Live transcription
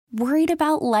Worried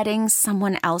about letting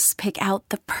someone else pick out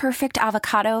the perfect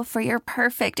avocado for your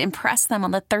perfect impress them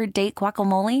on the third date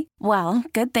guacamole? Well,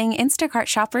 good thing Instacart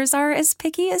shoppers are as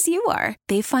picky as you are.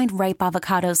 They find ripe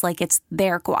avocados like it's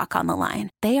their guac on the line.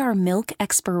 They are milk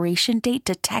expiration date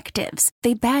detectives.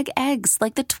 They bag eggs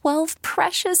like the 12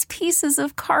 precious pieces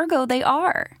of cargo they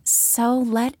are. So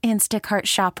let Instacart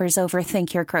shoppers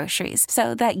overthink your groceries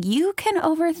so that you can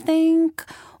overthink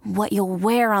what you'll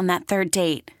wear on that third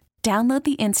date. Download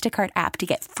the Instacart app to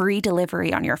get free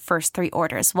delivery on your first 3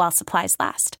 orders while supplies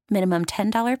last. Minimum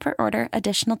 $10 per order.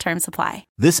 Additional terms apply.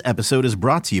 This episode is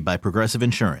brought to you by Progressive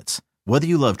Insurance. Whether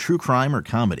you love true crime or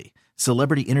comedy,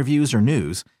 celebrity interviews or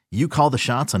news, you call the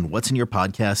shots on what's in your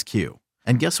podcast queue.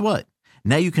 And guess what?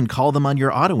 Now you can call them on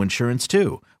your auto insurance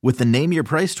too with the Name Your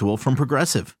Price tool from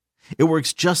Progressive. It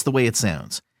works just the way it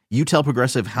sounds. You tell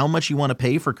Progressive how much you want to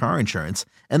pay for car insurance,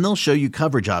 and they'll show you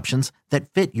coverage options that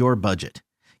fit your budget.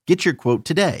 Get your quote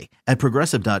today at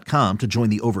Progressive.com to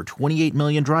join the over 28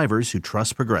 million drivers who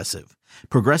trust Progressive.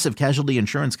 Progressive Casualty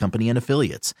Insurance Company and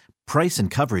Affiliates. Price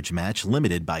and coverage match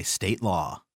limited by state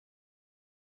law.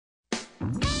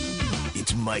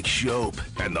 It's Mike Shope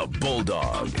and the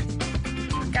Bulldog.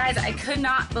 Guys, I could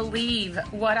not believe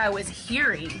what I was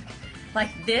hearing.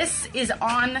 Like, this is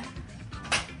on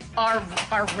our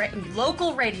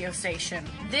local radio station.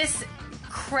 This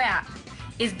crap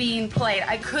is being played.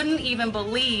 I couldn't even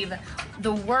believe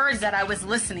the words that I was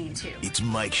listening to. It's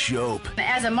Mike Shope.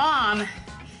 As a mom,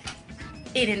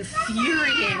 it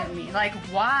infuriated me. Like,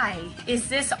 why is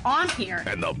this on here?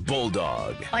 And the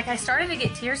Bulldog. Like, I started to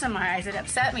get tears in my eyes. It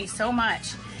upset me so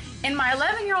much. And my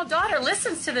 11-year-old daughter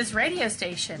listens to this radio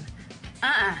station.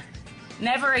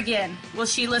 Never again will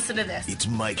she listen to this. It's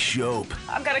Mike Shope.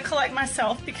 I've got to collect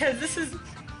myself because this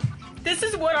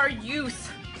is what our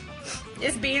youth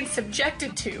is being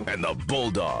subjected to. And the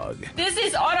Bulldog. This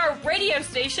is on our radio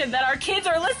station that our kids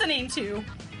are listening to.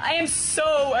 I am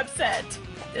so upset.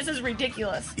 This is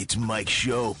ridiculous. It's Mike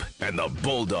Shope and the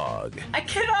Bulldog. I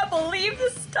cannot believe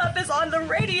this stuff is on the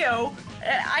radio.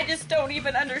 I just don't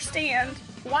even understand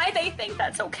why they think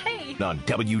that's okay. On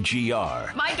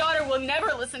WGR. My daughter will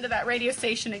never listen to that radio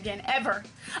station again, ever.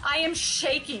 I am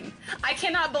shaking. I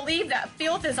cannot believe that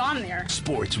filth is on there.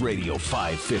 Sports Radio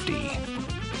 550.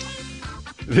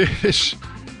 This,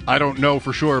 I don't know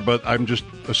for sure, but I'm just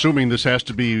assuming this has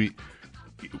to be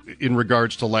in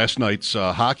regards to last night's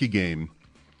hockey game.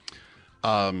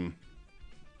 I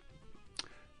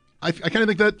kind of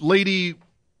think that lady,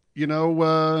 you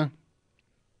know,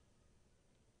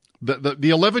 the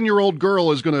 11-year-old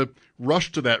girl is going to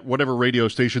rush to that whatever radio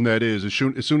station that is as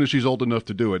soon as she's old enough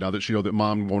to do it. Now that she knows that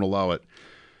mom won't allow it.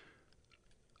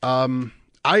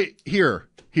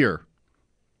 Here.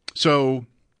 So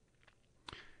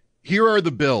here are the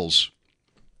Bills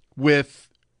with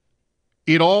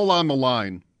it all on the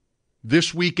line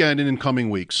this weekend and in coming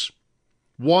weeks.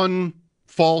 One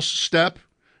false step,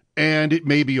 and it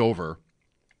may be over.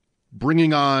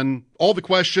 Bringing on all the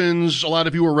questions a lot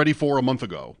of you were ready for a month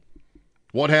ago.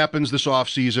 What happens this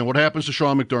offseason? What happens to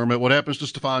Sean McDermott? What happens to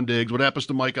Stephon Diggs? What happens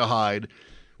to Micah Hyde?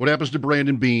 What happens to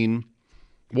Brandon Beane?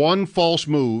 One false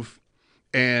move,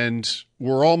 and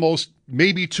we're almost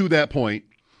maybe to that point.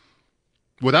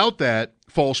 Without that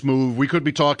false move, we could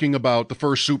be talking about the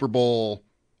first Super Bowl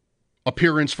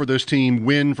appearance for this team,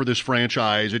 win for this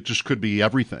franchise. It just could be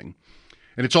everything.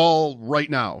 And it's all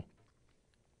right now.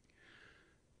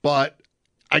 But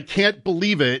I can't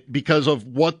believe it because of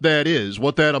what that is,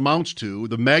 what that amounts to,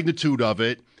 the magnitude of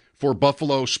it for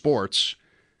Buffalo sports.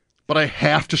 But I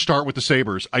have to start with the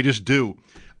Sabres. I just do.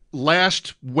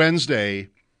 Last Wednesday,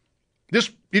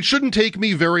 it shouldn't take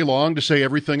me very long to say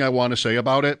everything I want to say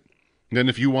about it. And then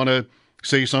if you want to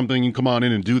say something, you come on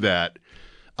in and do that.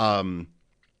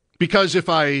 Because if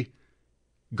I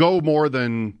go more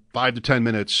than 5 to 10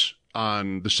 minutes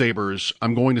on the Sabres,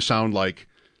 I'm going to sound like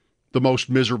the most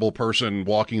miserable person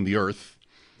walking the earth.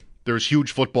 There's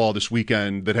huge football this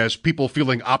weekend that has people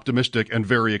feeling optimistic and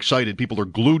very excited. People are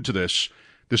glued to this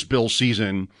Bills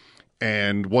season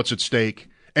and what's at stake.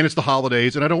 And it's the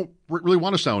holidays, and I don't really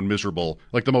want to sound miserable,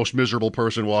 like the most miserable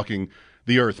person walking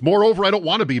the earth. Moreover, I don't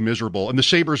want to be miserable, and the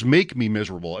Sabres make me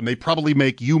miserable, and they probably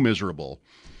make you miserable.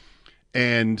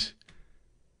 And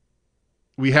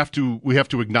we have to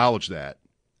acknowledge that,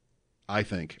 I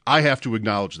think. I have to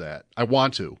acknowledge that. I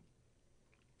want to.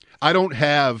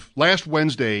 Last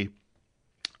Wednesday,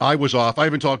 I was off. I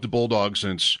haven't talked to Bulldog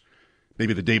since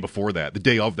maybe the day before that, the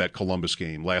day of that Columbus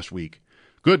game last week.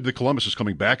 Good, the Columbus is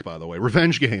coming back, by the way.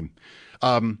 Revenge game.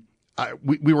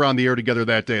 We were on the air together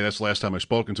that day. That's the last time I've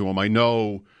spoken to him. I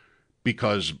know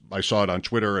because I saw it on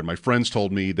Twitter and my friends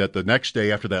told me that the next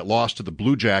day after that loss to the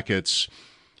Blue Jackets,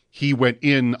 he went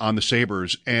in on the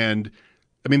Sabres. And,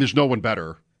 I mean, there's no one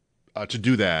better to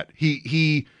do that.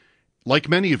 He, like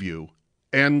many of you,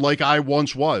 and like I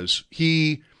once was,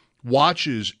 he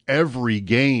watches every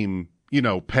game,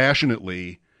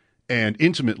 passionately and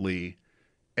intimately,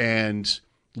 and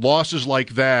losses like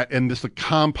that and the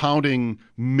compounding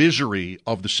misery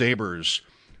of the Sabres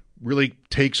really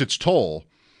takes its toll.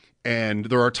 And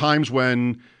there are times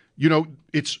when,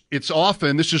 it's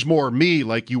often, this is more me,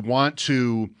 like you want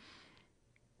to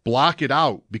block it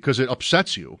out because it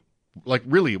upsets you. Like,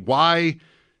 really, why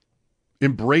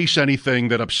embrace anything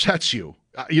that upsets you?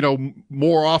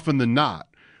 More often than not.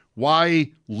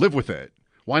 Why live with it?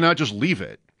 Why not just leave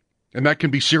it? And that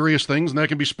can be serious things and that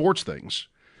can be sports things.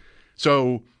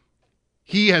 So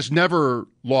he has never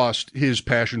lost his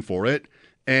passion for it.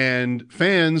 And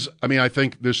fans, I mean, I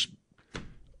think this,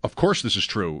 of course this is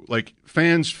true. Like,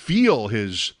 fans feel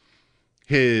his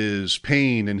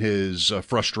pain and his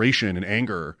frustration and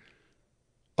anger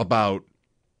about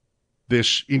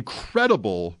this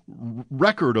incredible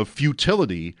record of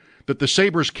futility that the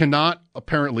Sabres cannot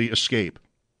apparently escape.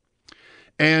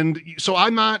 And so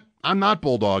I'm not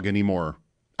Bulldog anymore.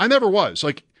 I never was.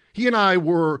 Like, he and I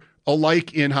were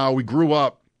alike in how we grew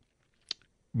up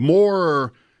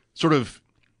more sort of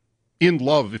in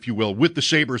love, if you will, with the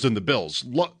Sabres than the Bills.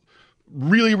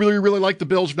 Really, really, really like the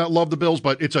Bills, if not love the Bills,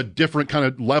 but it's a different kind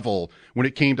of level when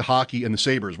it came to hockey and the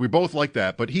Sabres. We both like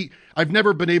that, but I've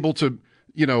never been able to,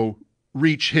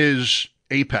 reach his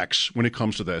apex when it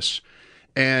comes to this.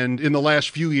 And in the last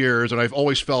few years, and I've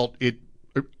always felt it,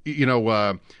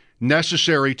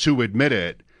 necessary to admit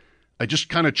it, I just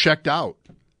kind of checked out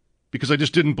because I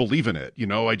just didn't believe in it.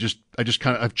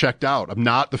 I've checked out. I'm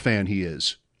not the fan he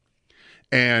is.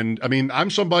 And I mean, I'm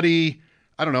somebody,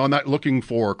 I don't know, I'm not looking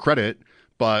for credit,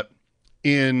 but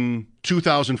in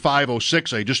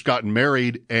 2005-06, I just gotten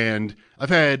married and I've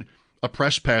had a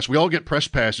press pass. We all get press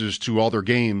passes to all their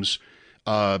games.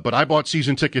 But I bought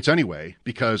season tickets anyway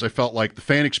because I felt like the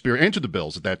fan experience, and to the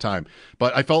Bills at that time,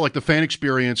 but I felt like the fan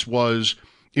experience was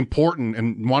important,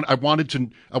 and I wanted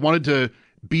to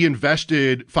be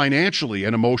invested financially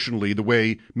and emotionally the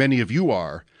way many of you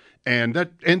are. And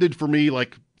that ended for me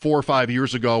like 4 or 5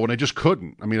 years ago, and I just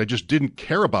couldn't. I mean, I just didn't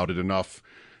care about it enough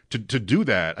to do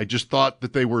that. I just thought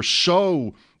that they were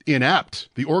so inept.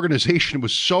 The organization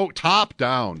was so top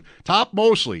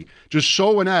mostly, just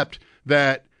so inept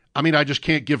that, I mean, I just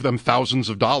can't give them thousands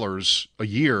of dollars a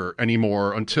year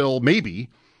anymore until maybe.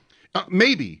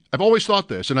 I've always thought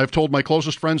this, and I've told my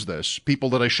closest friends this, people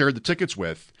that I shared the tickets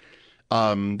with.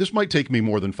 This might take me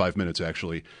more than 5 minutes,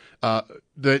 actually,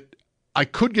 that I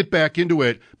could get back into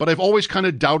it, but I've always kind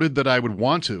of doubted that I would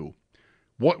want to.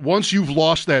 Once you've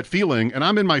lost that feeling, and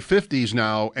I'm in my 50s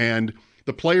now, and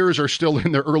the players are still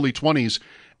in their early 20s,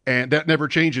 and that never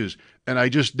changes. And I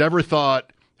just never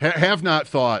thought, have not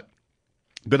thought,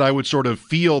 that I would sort of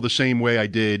feel the same way I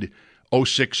did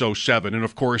 06, 07. And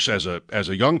of course, as a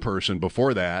young person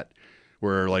before that,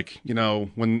 where like,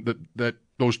 when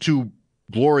those 2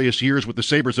 glorious years with the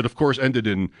Sabres that of course ended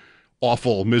in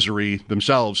awful misery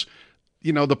themselves,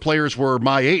 the players were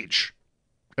my age.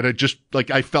 And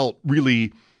I felt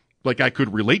really like I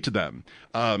could relate to them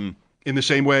in the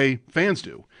same way fans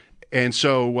do. And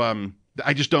so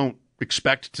I just don't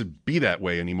expect to be that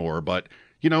way anymore. But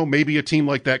maybe a team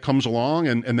like that comes along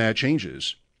and that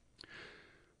changes.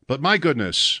 But my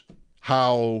goodness,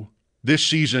 how this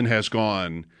season has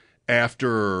gone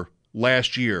after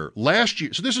last year.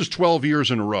 So this is 12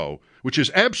 years in a row, which is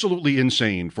absolutely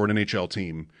insane for an NHL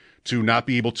team to not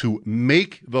be able to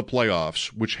make the playoffs,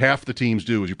 which half the teams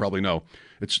do, as you probably know.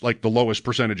 It's like the lowest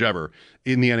percentage ever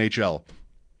in the NHL.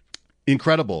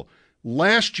 Incredible.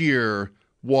 Last year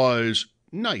was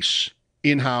nice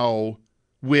in how,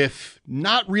 with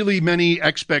not really many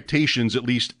expectations, at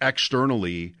least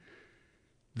externally,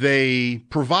 they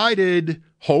provided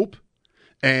hope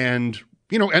and,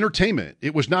 entertainment.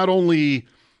 It was not only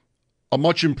a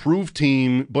much improved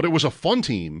team, but it was a fun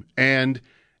team. And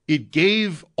it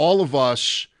gave all of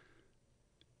us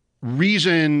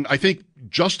reason, I think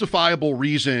justifiable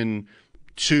reason,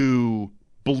 to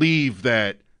believe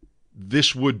that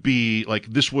this would be like,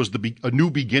 this was a new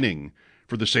beginning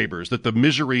for the Sabres, that the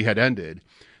misery had ended.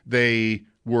 They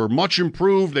were much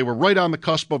improved. They were right on the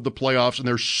cusp of the playoffs, and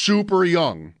they're super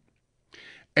young.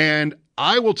 And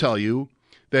I will tell you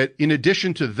that in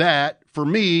addition to that, for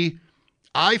me,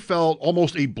 I felt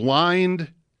almost a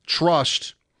blind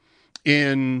trust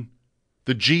in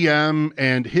the GM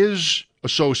and his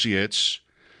associates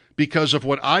because of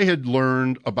what I had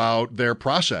learned about their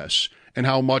process and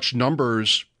how much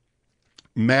numbers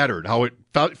mattered, how it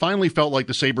finally felt like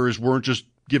the Sabres weren't just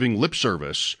giving lip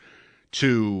service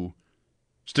to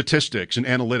statistics and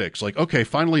analytics. Like, okay,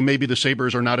 finally, maybe the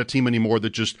Sabres are not a team anymore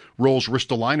that just rolls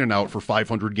Ristolainen out for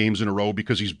 500 games in a row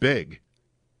because he's big.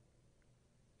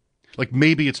 Like,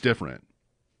 maybe it's different.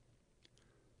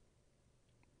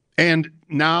 And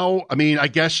now, I mean, I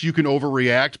guess you can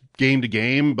overreact game to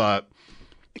game, but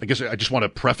I guess I just want to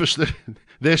preface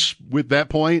this with that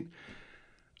point.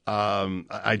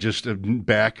 I just am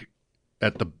back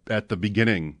at the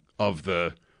beginning of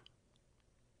the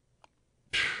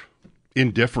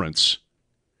indifference.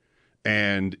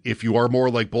 And if you are more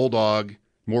like Bulldog,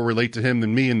 more relate to him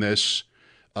than me in this,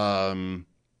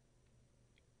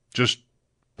 just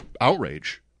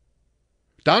outrage.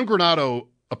 Don Granato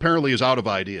apparently is out of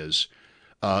ideas,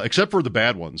 except for the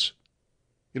bad ones.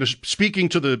 You know, speaking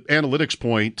to the analytics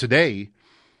point today,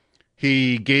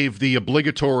 he gave the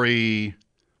obligatory,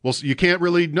 well, you can't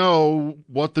really know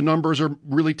what the numbers are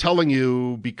really telling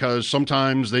you because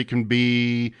sometimes they can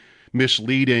be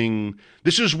misleading.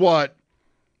 This is what,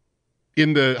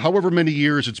 in the however many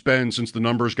years it's been since the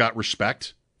numbers got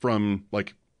respect from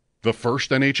like the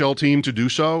first NHL team to do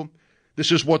so,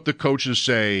 this is what the coaches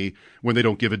say when they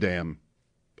don't give a damn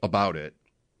about it.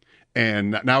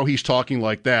 And now he's talking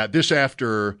like that. This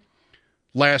after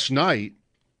last night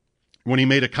when he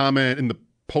made a comment in the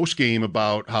postgame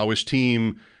about how his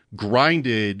team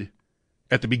grinded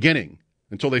at the beginning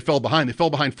until they fell behind. They fell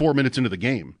behind 4 minutes into the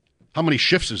game. How many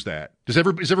shifts is that? Is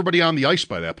everybody on the ice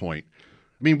by that point?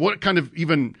 I mean, what kind of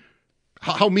even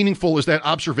how meaningful is that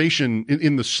observation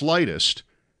in the slightest?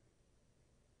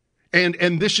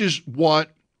 And this is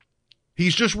what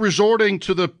he's just resorting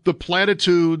to the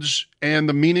platitudes and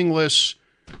the meaningless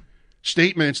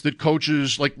statements that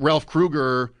coaches like Ralph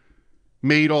Kruger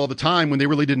made all the time when they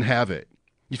really didn't have it.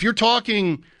 If you're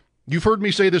talking, you've heard me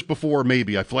say this before,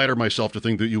 maybe. I flatter myself to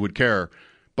think that you would care.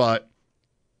 But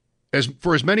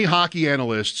for as many hockey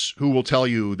analysts who will tell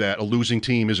you that a losing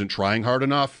team isn't trying hard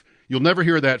enough, you'll never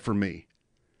hear that from me.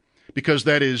 Because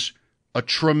that is a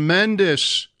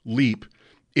tremendous leap.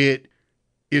 It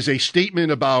is a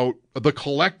statement about the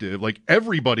collective, like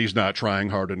everybody's not trying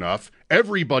hard enough,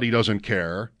 everybody doesn't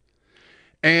care,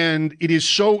 and it is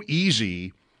so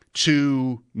easy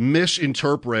to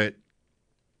misinterpret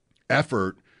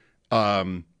effort,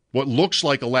 what looks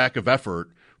like a lack of effort,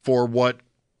 for what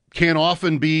can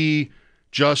often be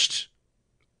just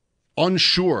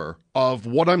unsure of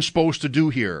what I'm supposed to do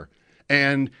here.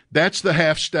 And that's the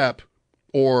half step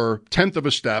or tenth of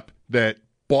a step that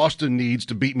Boston needs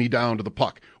to beat me down to the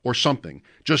puck or something.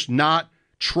 Just not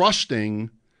trusting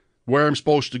where I'm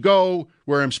supposed to go,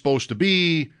 where I'm supposed to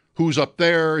be, who's up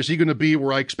there, is he going to be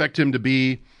where I expect him to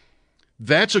be?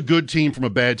 That's a good team from a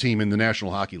bad team in the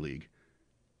National Hockey League.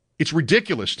 It's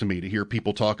ridiculous to me to hear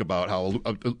people talk about how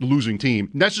a losing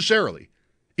team necessarily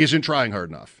isn't trying hard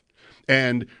enough.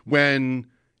 And when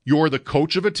you're the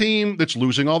coach of a team that's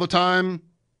losing all the time,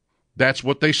 that's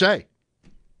what they say.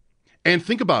 And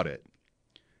think about it.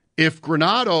 If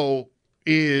Granato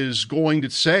is going to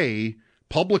say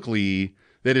publicly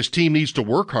that his team needs to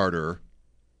work harder,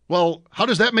 well, how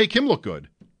does that make him look good?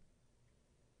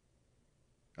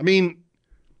 I mean,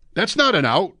 that's not an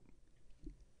out.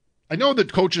 I know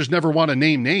that coaches never want to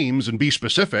name names and be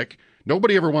specific.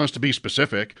 Nobody ever wants to be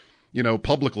specific,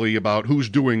 publicly about who's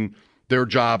doing their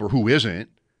job or who isn't.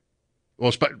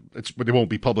 Well, but they won't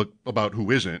be public about who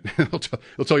isn't. They'll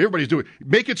tell you everybody's doing.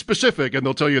 Make it specific, and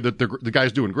they'll tell you that the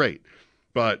guy's doing great.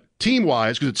 But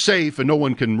team-wise, because it's safe and no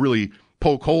one can really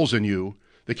poke holes in you,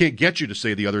 they can't get you to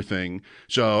say the other thing.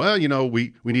 So,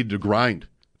 we need to grind.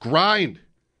 Grind.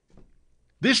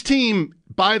 This team,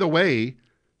 by the way,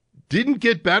 didn't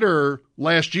get better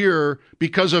last year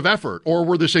because of effort. Or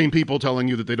were the same people telling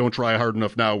you that they don't try hard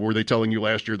enough now? Were they telling you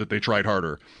last year that they tried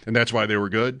harder, and that's why they were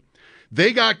good?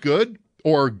 They got good.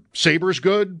 Or Sabres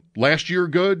good, last year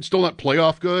good, still not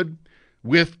playoff good,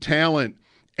 with talent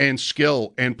and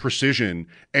skill and precision.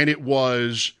 And it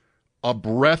was a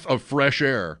breath of fresh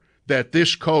air that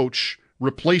this coach,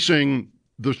 replacing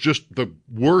the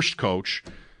worst coach,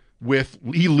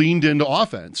 he leaned into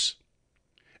offense.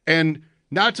 And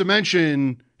not to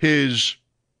mention his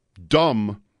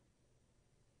dumb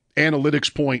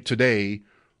analytics point today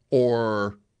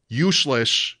or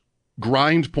useless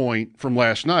grind point from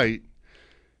last night.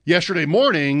 Yesterday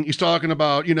morning, he's talking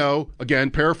about,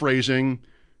 again, paraphrasing,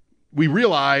 we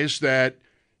realized that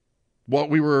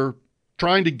what we were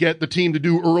trying to get the team to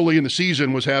do early in the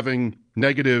season was having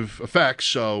negative effects,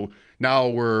 so now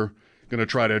we're going to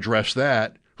try to address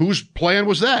that. Whose plan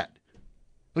was that?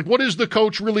 Like, what is the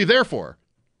coach really there for?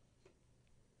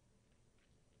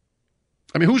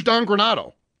 I mean, who's Don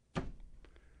Granato?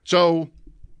 So,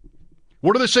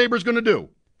 what are the Sabres going to do?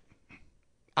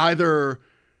 either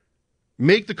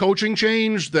make the coaching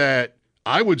change that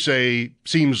I would say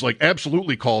seems like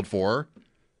absolutely called for.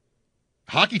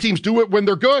 Hockey teams do it when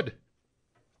they're good.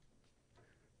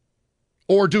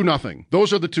 Or do nothing.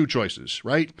 Those are the two choices,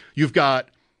 right? You've got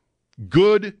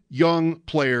good young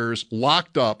players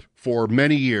locked up for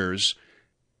many years.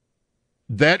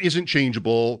 That isn't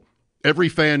changeable. Every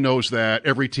fan knows that.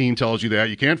 Every team tells you that.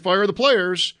 You can't fire the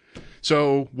players.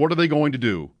 So what are they going to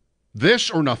do? This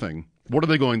or nothing? What are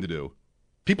they going to do?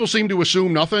 People seem to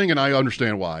assume nothing, and I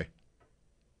understand why.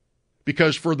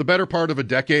 Because for the better part of a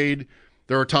decade,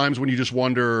 there are times when you just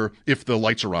wonder if the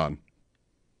lights are on.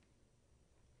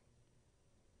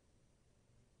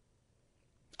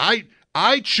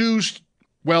 I choose,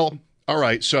 well, all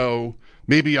right, so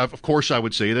maybe, of course I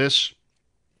would say this.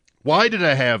 Why did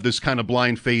I have this kind of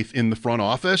blind faith in the front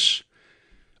office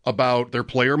about their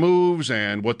player moves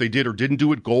and what they did or didn't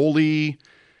do at goalie?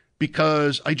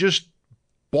 Because I just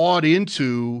bought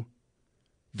into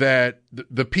that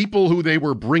the people who they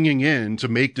were bringing in to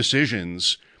make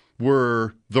decisions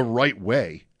were the right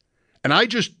way. And I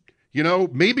just,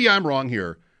 maybe I'm wrong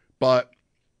here, but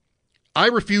I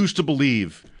refuse to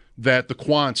believe that the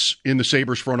quants in the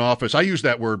Sabres front office, I use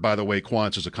that word, by the way,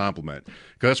 quants, as a compliment,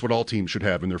 because that's what all teams should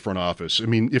have in their front office. I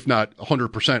mean, if not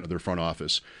 100% of their front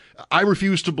office. I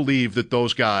refuse to believe that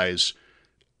those guys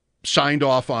signed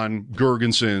off on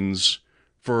Girgensons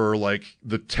for like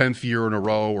the 10th year in a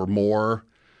row or more.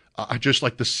 I just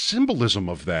like the symbolism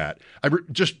of that.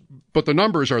 But the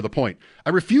numbers are the point. I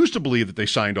refuse to believe that they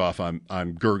signed off on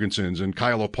Girgensons and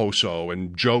Kyle Oposo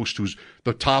and Jost, who's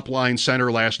the top line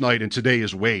center last night and today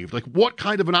is waived. Like, what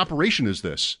kind of an operation is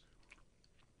this?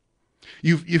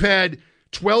 You've had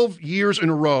 12 years in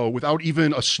a row without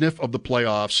even a sniff of the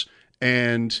playoffs,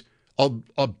 and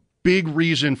a big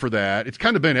reason for that, it's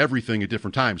kind of been everything at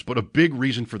different times, but a big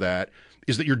reason for that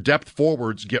is that your depth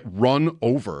forwards get run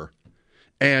over.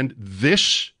 And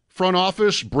this front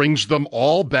office brings them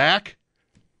all back?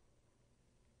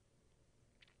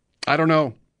 I don't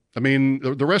know. I mean,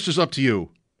 the rest is up to you.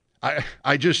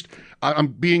 I'm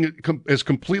being as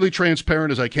completely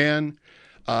transparent as I can.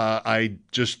 I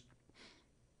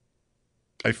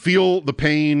feel the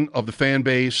pain of the fan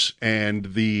base and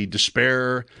the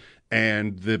despair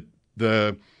and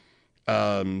the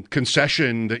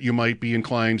concession that you might be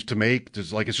inclined to make.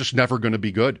 It's just never going to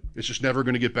be good. It's just never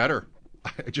going to get better.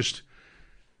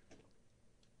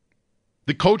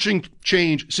 The coaching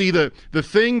change. See, the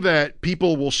thing that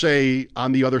people will say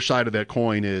on the other side of that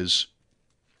coin is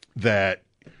that,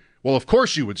 well, of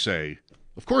course you would say,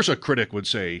 of course a critic would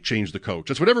say, change the coach.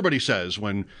 That's what everybody says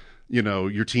when,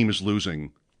 your team is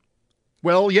losing.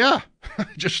 Well, yeah,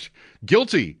 just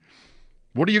guilty.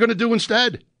 What are you going to do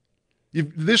instead?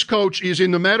 This coach is, in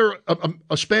the matter of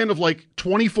a span of like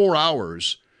 24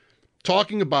 hours,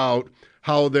 talking about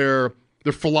how their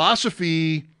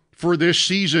philosophy for this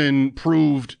season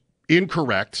proved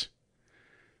incorrect,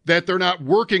 that they're not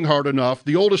working hard enough.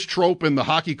 The oldest trope in the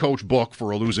hockey coach book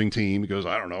for a losing team, because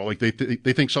I don't know, like they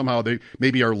think somehow they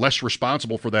maybe are less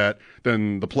responsible for that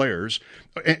than the players,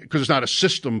 because it's not a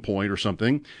system point or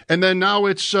something. And then now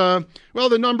it's, the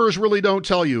numbers really don't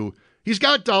tell you. He's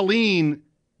got Dahlin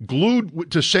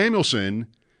glued to Samuelson,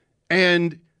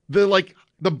 and the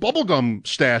bubblegum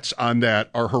stats on that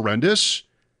are horrendous.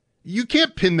 You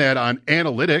can't pin that on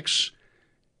analytics.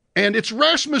 And it's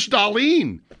Rasmus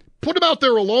Dahlin. Put him out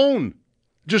there alone.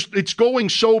 It's going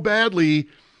so badly,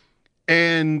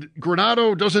 and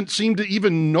Granato doesn't seem to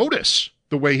even notice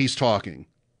the way he's talking.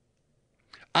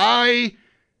 I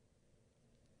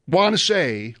want to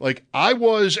say, I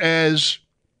was as,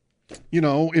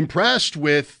 impressed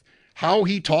with how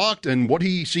he talked and what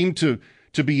he seemed to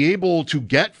be able to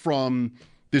get from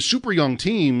this super young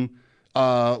team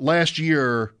last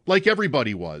year, like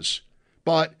everybody was.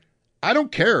 But I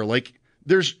don't care.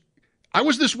 I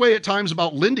was this way at times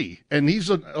about Lindy, and he's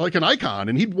like an icon,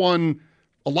 and he'd won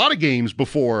a lot of games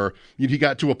before he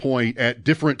got to a point at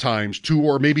different times, 2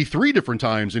 or maybe 3 different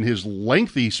times in his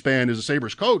lengthy span as a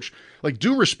Sabres coach.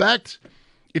 Due respect,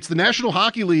 it's the National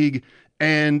Hockey League,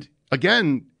 and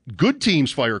again, good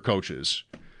teams fire coaches.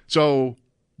 So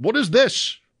what is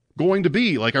this going to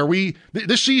be? Are we,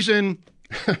 this season,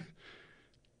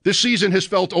 this season has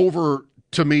felt over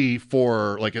to me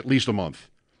for at least a month.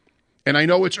 And I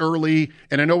know it's early,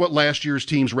 and I know what last year's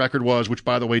team's record was, which,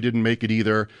 by the way, didn't make it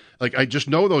either. I just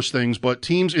know those things, but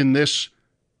teams in this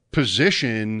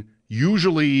position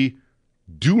usually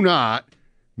do not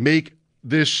make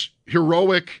this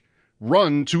heroic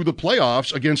run to the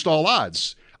playoffs against all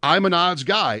odds. I'm an odds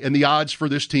guy, and the odds for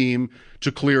this team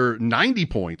to clear 90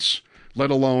 points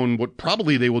let alone what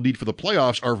probably they will need for the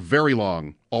playoffs, are very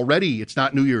long. Already, it's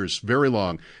not New Year's, very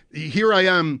long. Here I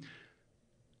am.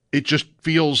 It just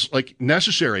feels like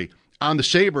necessary on the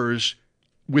Sabres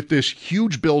with this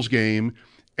huge Bills game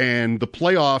and the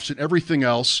playoffs and everything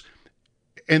else.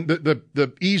 And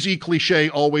the easy cliche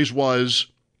always was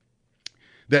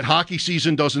that hockey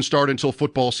season doesn't start until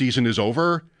football season is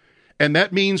over. And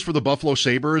that means for the Buffalo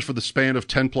Sabres, for the span of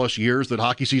 10 plus years, that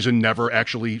hockey season never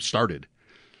actually started,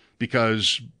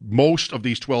 because most of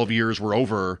these 12 years were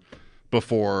over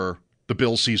before the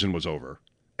Bills season was over.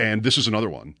 And this is another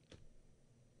one.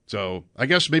 So I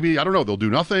guess maybe, I don't know, they'll do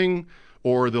nothing,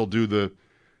 or they'll do the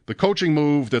coaching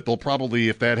move that they'll probably,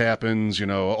 if that happens,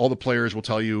 all the players will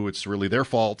tell you it's really their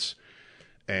fault.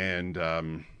 And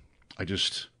the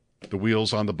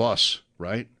wheels on the bus,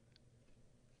 right?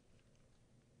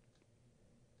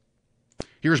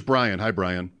 Here's Brian. Hi,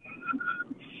 Brian.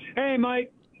 Hey,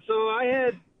 Mike. So I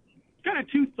had kind of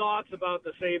two thoughts about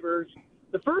the Sabres.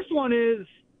 The first one is,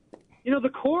 the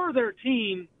core of their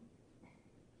team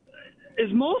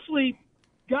is mostly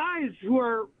guys who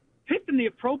are picked in the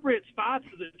appropriate spots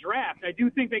for the draft. I do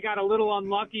think they got a little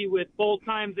unlucky with both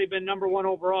times they've been number one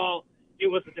overall. It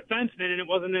was a defenseman, and it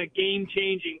wasn't a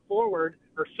game-changing forward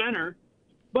or center.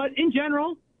 But in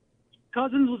general,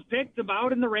 Cousins was picked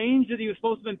about in the range that he was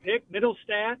supposed to have been picked,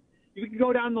 Middlestat. You can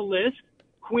go down the list,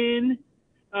 Quinn,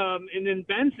 and then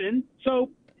Benson. So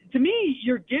to me,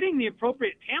 you're getting the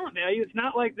appropriate talent value. It's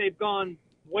not like they've gone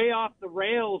way off the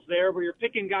rails there where you're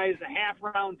picking guys a half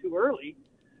round too early.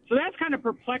 So that's kind of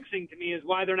perplexing to me, is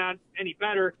why they're not any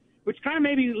better, which kind of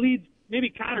maybe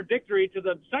contradictory to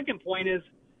the second point is,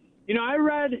 I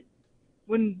read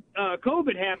when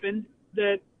COVID happened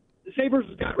that the Sabres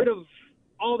got rid of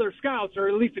all their scouts, or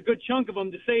at least a good chunk of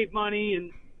them, to save money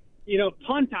and,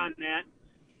 punt on that.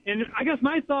 And I guess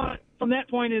my thought from that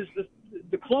point is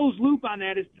the closed loop on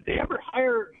that is, did they ever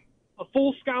hire a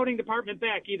full scouting department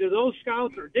back, either those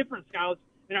scouts or different scouts,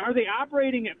 and are they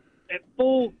operating at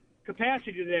full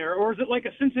capacity there? Or is it like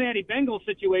a Cincinnati Bengals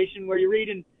situation where you read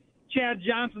in Chad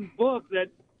Johnson's book that,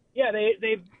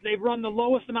 they've run the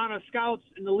lowest amount of scouts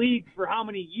in the league for how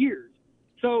many years?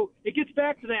 So it gets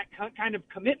back to that kind of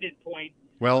commitment point.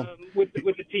 Well, with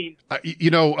the team.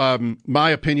 My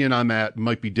opinion on that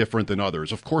might be different than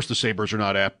others. Of course, the Sabres are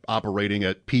not operating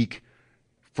at peak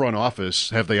front office.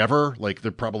 Have they ever?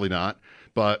 They're probably not.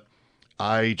 But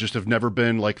I just have never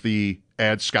been like the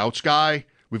ad scouts guy.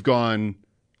 We've gone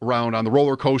around on the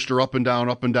roller coaster, up and down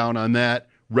on that,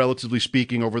 relatively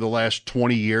speaking, over the last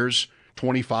 20 years,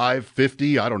 25,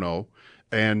 50, I don't know.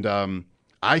 And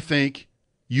I think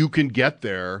you can get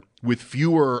there with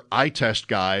fewer eye test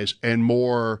guys and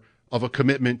more of a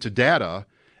commitment to data.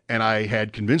 And I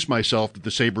had convinced myself that the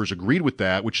Sabres agreed with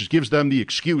that, which gives them the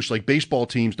excuse, like baseball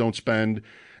teams don't spend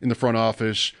in the front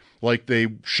office like they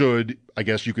should, I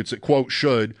guess you could say, quote,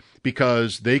 should,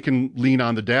 because they can lean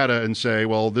on the data and say,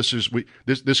 well, this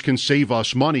can save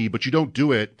us money, but you don't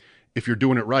do it if you're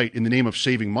doing it right in the name of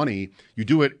saving money. You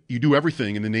do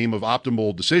everything in the name of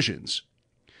optimal decisions.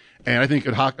 And I think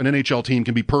an NHL team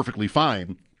can be perfectly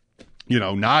fine,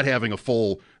 not having a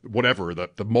full, whatever,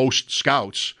 the most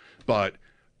scouts, but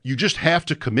you just have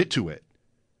to commit to it.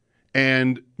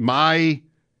 And I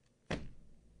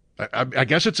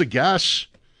guess it's a guess,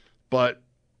 but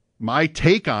my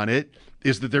take on it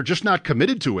is that they're just not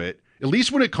committed to it, at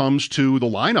least when it comes to the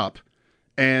lineup.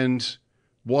 And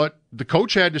what the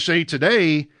coach had to say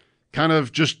today kind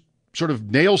of just sort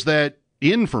of nails that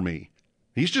in for me.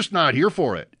 He's just not here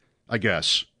for it, I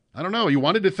guess. I don't know. You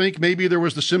wanted to think maybe there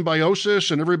was the symbiosis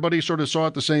and everybody sort of saw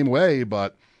it the same way,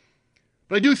 but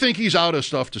I do think he's out of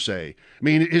stuff to say. I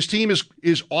mean, his team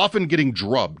is often getting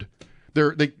drubbed.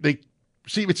 They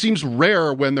see, it seems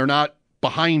rare when they're not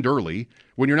behind early,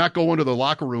 when you're not going to the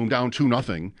locker room down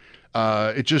 2-0.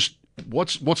 It just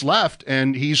what's left,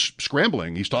 and he's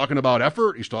scrambling. He's talking about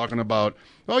effort. He's talking about,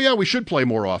 oh yeah, we should play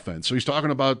more offense. So he's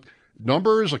talking about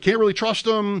numbers. I can't really trust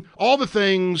him. All the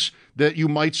things that you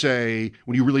might say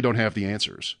when you really don't have the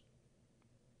answers.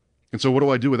 And so what do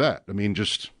I do with that? I mean,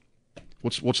 just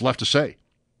what's left to say?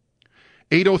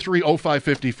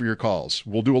 803-0550 for your calls.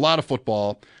 We'll do a lot of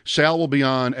football. Sal will be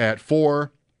on at 4.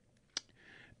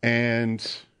 And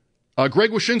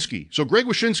Greg Wyshynski. So Greg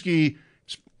Wyshynski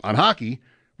on hockey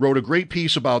wrote a great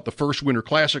piece about the first Winter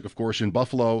Classic, of course, in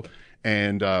Buffalo,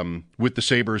 and with the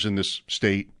Sabres in this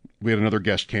state. We had another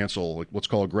guest cancel. Let's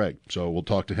call Greg. So we'll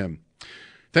talk to him.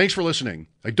 Thanks for listening.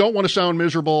 I don't want to sound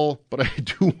miserable, but I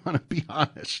do want to be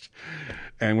honest.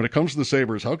 And when it comes to the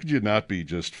Sabres, how could you not be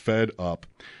just fed up?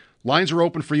 Lines are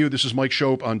open for you. This is Mike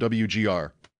Shope on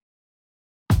WGR.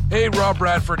 Hey, Rob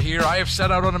Bradford here. I have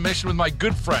set out on a mission with my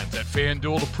good friends at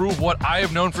FanDuel to prove what I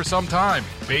have known for some time.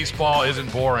 Baseball isn't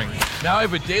boring. Now I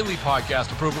have a daily podcast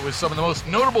to prove it with some of the most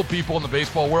notable people in the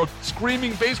baseball world,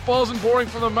 screaming baseball isn't boring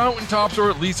from the mountaintops, or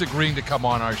at least agreeing to come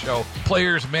on our show.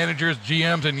 Players, managers,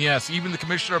 GMs, and yes, even the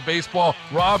commissioner of baseball,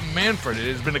 Rob Manfred.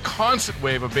 It has been a constant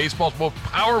wave of baseball's most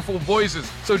powerful voices.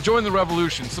 So join the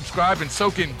revolution. Subscribe and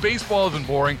soak in Baseball Isn't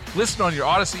Boring. Listen on your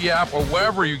Odyssey app or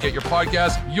wherever you get your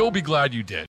podcasts. You'll be glad you did.